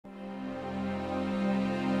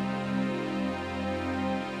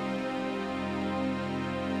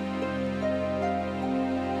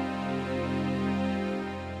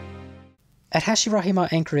At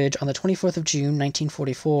Hashirahima Anchorage on the 24th of June,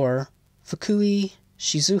 1944, Fukui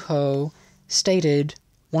Shizuho stated,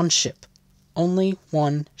 "One ship. Only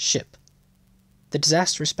one ship." The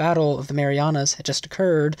disastrous Battle of the Marianas had just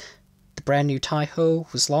occurred. The brand new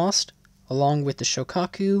Taiho was lost, along with the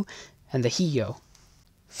Shokaku and the Hiyo.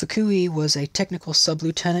 Fukui was a technical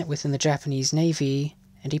sub-lieutenant within the Japanese Navy,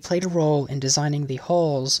 and he played a role in designing the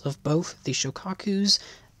hulls of both the Shokakus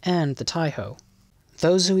and the Taiho.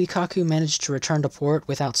 Though Zuikaku managed to return to port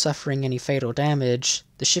without suffering any fatal damage,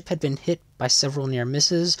 the ship had been hit by several near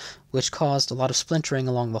misses, which caused a lot of splintering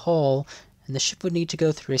along the hull, and the ship would need to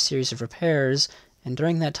go through a series of repairs, and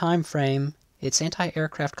during that time frame, its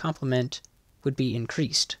anti-aircraft complement would be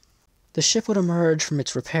increased. The ship would emerge from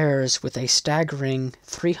its repairs with a staggering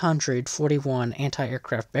 341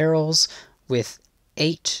 anti-aircraft barrels, with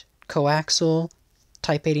 8 coaxial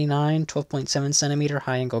Type 89 12.7 cm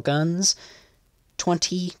high-angle guns,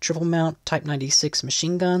 20 triple-mount Type 96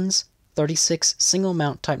 machine guns, 36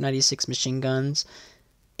 single-mount Type 96 machine guns,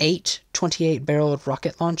 8 28-barreled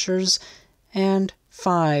rocket launchers, and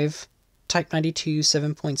 5 Type 92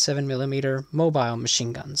 7.7 mm mobile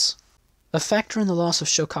machine guns. A factor in the loss of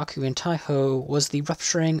Shokaku and Taiho was the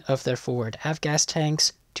rupturing of their forward avgas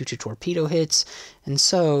tanks due to torpedo hits, and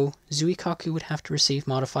so Zuikaku would have to receive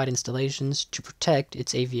modified installations to protect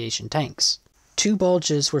its aviation tanks. 2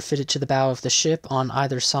 bulges were fitted to the bow of the ship on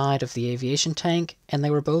either side of the aviation tank, and they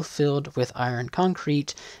were both filled with iron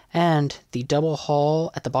concrete, and the double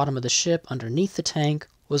hull at the bottom of the ship underneath the tank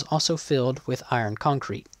was also filled with iron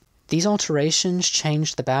concrete. These alterations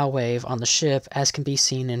changed the bow wave on the ship, as can be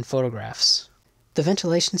seen in photographs. The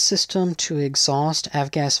ventilation system to exhaust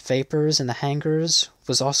avgas vapors in the hangars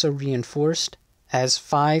was also reinforced, as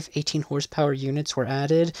 5 18-horsepower units were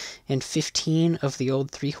added, and 15 of the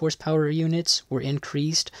old 3-horsepower units were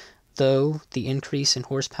increased, though the increase in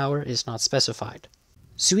horsepower is not specified.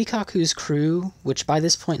 Zuikaku's crew, which by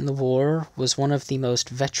this point in the war was one of the most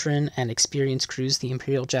veteran and experienced crews the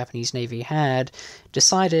Imperial Japanese Navy had,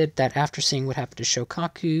 decided that after seeing what happened to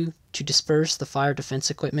Shokaku, to disperse the fire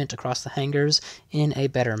defense equipment across the hangars in a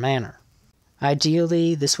better manner.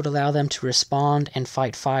 Ideally, this would allow them to respond and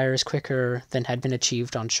fight fires quicker than had been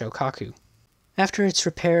achieved on Shokaku. After its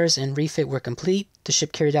repairs and refit were complete, the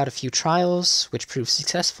ship carried out a few trials, which proved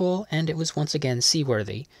successful, and it was once again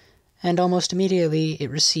seaworthy. And almost immediately it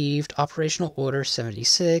received Operational Order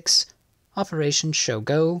 76, Operation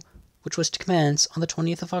Shogo, which was to commence on the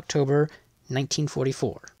 20th of October,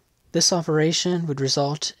 1944. This operation would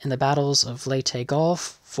result in the battles of Leyte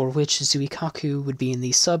Gulf, for which Zuikaku would be in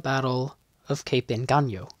the sub-battle of Cape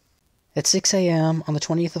Enganyo. At 6 a.m. on the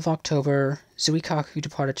 20th of October, Zuikaku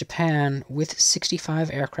departed Japan with 65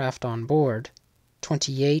 aircraft on board,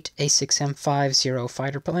 28 A6M50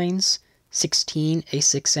 fighter planes, 16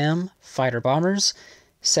 A6M fighter bombers,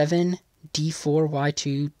 7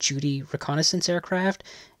 D4Y2 Judy reconnaissance aircraft,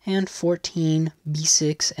 and 14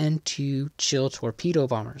 B6 and 2 Chill torpedo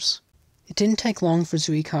bombers. It didn't take long for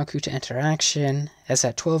Zuikaku to enter action, as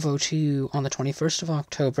at 12:02 on the 21st of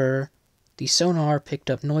October, the sonar picked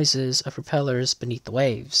up noises of propellers beneath the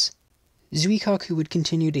waves. Zuikaku would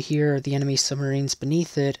continue to hear the enemy submarines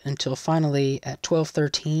beneath it until finally, at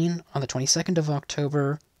 12:13 on the 22nd of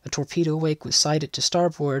October, a torpedo wake was sighted to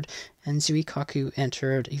starboard, and Zuikaku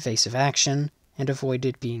entered evasive action and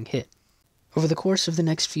avoided being hit. Over the course of the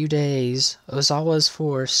next few days, Ozawa's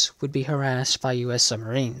force would be harassed by U.S.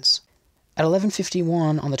 submarines. At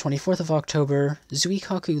 11:51 on the 24th of October,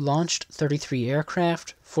 Zuikaku launched 33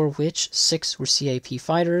 aircraft, for which 6 were CAP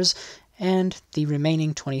fighters, and the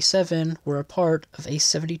remaining 27 were a part of a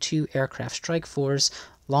 72 aircraft strike force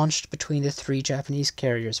launched between the 3 Japanese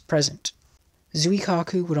carriers present.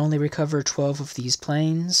 Zuikaku would only recover 12 of these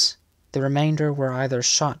planes. The remainder were either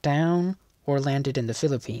shot down or landed in the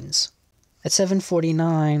Philippines. At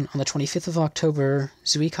 7:49 on the 25th of October,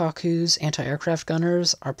 Zuikaku's anti-aircraft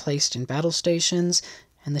gunners are placed in battle stations,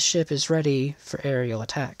 and the ship is ready for aerial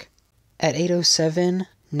attack. At 8:07,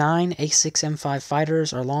 9 A6M5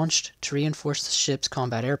 fighters are launched to reinforce the ship's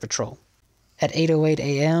combat air patrol. At 8:08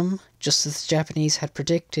 a.m., just as the Japanese had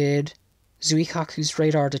predicted, Zuikaku's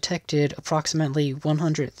radar detected approximately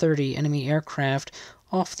 130 enemy aircraft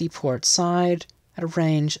off the port side at a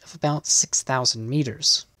range of about 6,000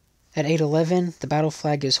 meters. At 8:11, the battle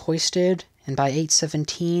flag is hoisted, and by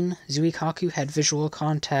 8:17, Zuikaku had visual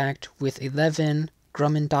contact with 11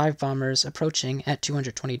 Grumman dive bombers approaching at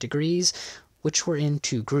 220 degrees, which were in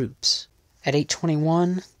 2 groups. At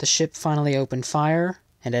 8:21, the ship finally opened fire,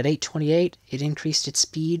 and at 8:28, it increased its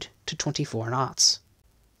speed to 24 knots.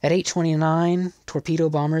 At 8:29, torpedo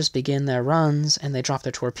bombers begin their runs, and they drop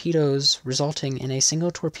their torpedoes, resulting in a single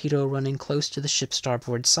torpedo running close to the ship's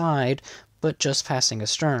starboard side, but just passing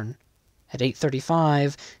astern. At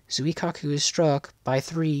 8:35, Zuikaku is struck by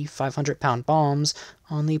 3 500-pound bombs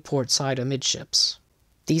on the port side amidships.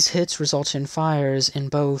 These hits result in fires in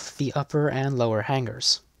both the upper and lower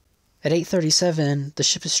hangars. At 8:37, the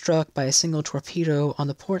ship is struck by a single torpedo on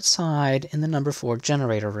the port side in the number 4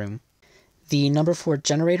 generator room. The number 4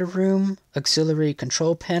 generator room, auxiliary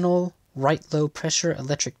control panel, right low pressure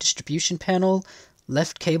electric distribution panel,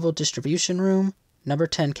 left cable distribution room, number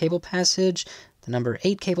 10 cable passage, the number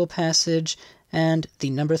 8 cable passage, and the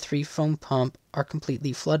number 3 foam pump are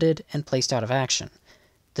completely flooded and placed out of action.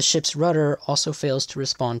 The ship's rudder also fails to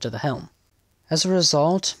respond to the helm. As a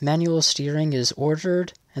result, manual steering is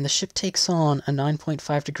ordered, and the ship takes on a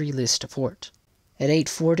 9.5-degree list to port. At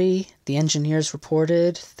 8:40, the engineers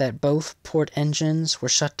reported that both port engines were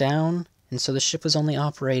shut down, and so the ship was only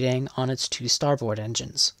operating on its 2 starboard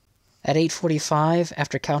engines. At 8:45,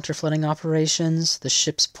 after counterflooding operations, the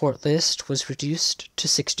ship's port list was reduced to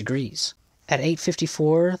 6 degrees. At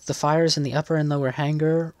 8:54, the fires in the upper and lower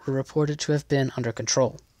hangar were reported to have been under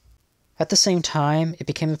control. At the same time, it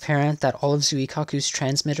became apparent that all of Zuikaku's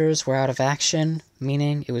transmitters were out of action,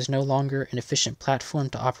 meaning it was no longer an efficient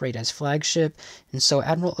platform to operate as flagship, and so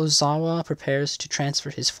Admiral Ozawa prepares to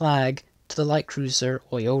transfer his flag to the light cruiser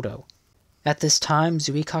Oyodo. At this time,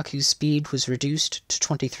 Zuikaku's speed was reduced to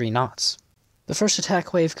 23 knots. The first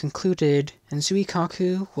attack wave concluded, and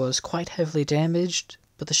Zuikaku was quite heavily damaged,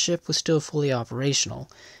 but the ship was still fully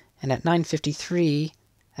operational, and at 9:53,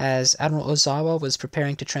 as Admiral Ozawa was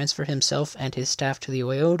preparing to transfer himself and his staff to the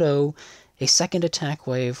Oyodo, a second attack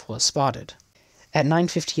wave was spotted. At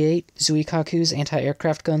 9:58, Zuikaku's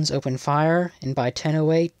anti-aircraft guns opened fire, and by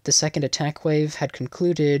 10:08, the second attack wave had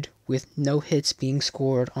concluded, with no hits being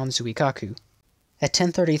scored on Zuikaku. At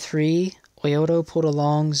 10:33, Oyodo pulled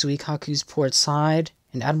along Zuikaku's port side,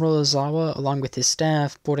 and Admiral Ozawa, along with his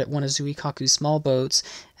staff, boarded one of Zuikaku's small boats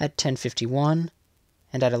at 10:51,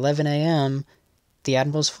 and at 11 a.m., the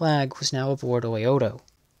Admiral's flag was now aboard Oyodo.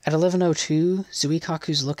 At 11:02,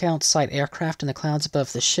 Zuikaku's lookouts sight aircraft in the clouds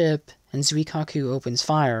above the ship, and Zuikaku opens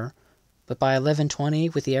fire, but by 11:20,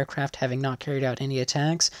 with the aircraft having not carried out any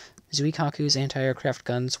attacks, Zuikaku's anti-aircraft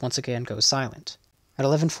guns once again go silent. At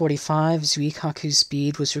 11:45, Zuikaku's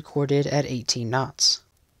speed was recorded at 18 knots.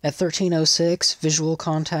 At 13:06, visual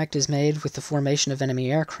contact is made with the formation of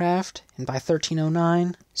enemy aircraft, and by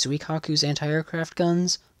 13:09, Zuikaku's anti-aircraft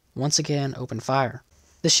guns once again open fire.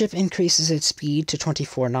 The ship increases its speed to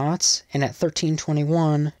 24 knots, and at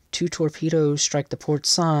 13:21, 2 torpedoes strike the port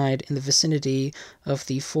side in the vicinity of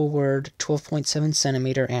the forward 12.7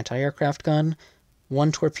 centimeter anti-aircraft gun.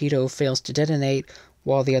 1 torpedo fails to detonate,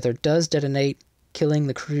 while the other does detonate, killing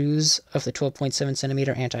the crews of the 12.7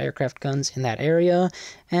 centimeter anti-aircraft guns in that area,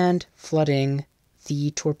 and flooding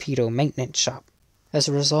the torpedo maintenance shop. As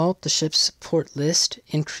a result, the ship's port list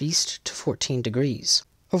increased to 14 degrees.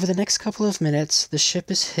 Over the next couple of minutes, the ship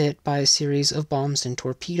is hit by a series of bombs and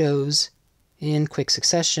torpedoes in quick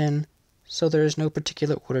succession, so there is no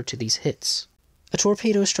particular order to these hits. A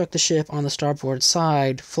torpedo struck the ship on the starboard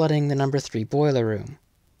side, flooding the number 3 boiler room.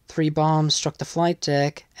 3 bombs struck the flight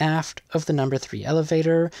deck aft of the number 3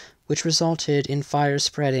 elevator, which resulted in fire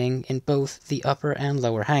spreading in both the upper and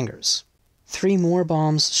lower hangars. 3 more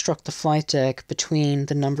bombs struck the flight deck between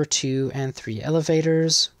the number 2 and 3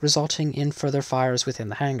 elevators, resulting in further fires within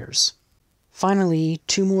the hangars. Finally,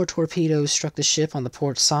 2 more torpedoes struck the ship on the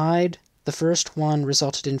port side. The first one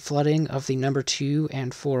resulted in flooding of the number 2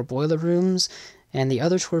 and 4 boiler rooms, and the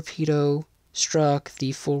other torpedo struck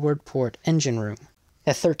the forward port engine room.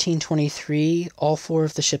 At 13:23, all 4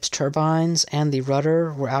 of the ship's turbines and the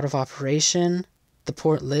rudder were out of operation. The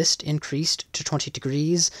port list increased to 20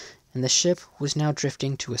 degrees, and the ship was now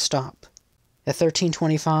drifting to a stop. At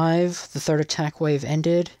 13:25, the third attack wave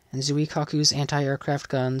ended, and Zuikaku's anti-aircraft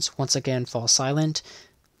guns once again fall silent,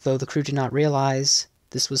 though the crew did not realize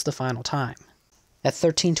this was the final time. At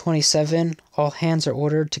 13:27, all hands are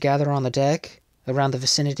ordered to gather on the deck, around the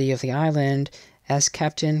vicinity of the island, as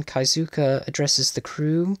Captain Kaizuka addresses the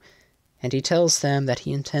crew, and he tells them that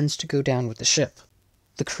he intends to go down with the ship.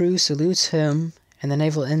 The crew salutes him, and the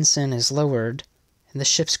naval ensign is lowered, and the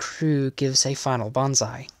ship's crew gives a final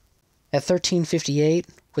banzai. At 13:58,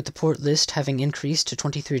 with the port list having increased to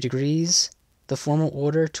 23 degrees, the formal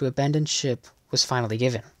order to abandon ship was finally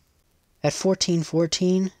given. At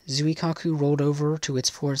 14:14, Zuikaku rolled over to its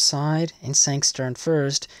port side and sank stern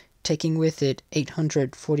first, taking with it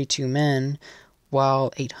 842 men,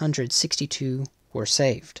 while 862 were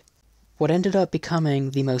saved. What ended up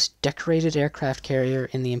becoming the most decorated aircraft carrier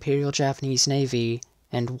in the Imperial Japanese Navy,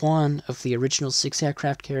 and one of the original 6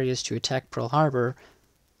 aircraft carriers to attack Pearl Harbor,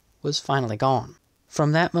 was finally gone.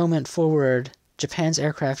 From that moment forward, Japan's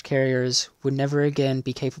aircraft carriers would never again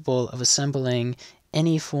be capable of assembling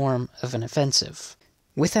any form of an offensive.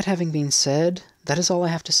 With that having been said, that is all I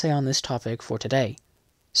have to say on this topic for today.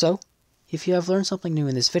 So, if you have learned something new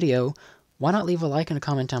in this video, why not leave a like and a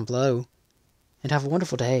comment down below, and have a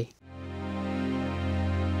wonderful day.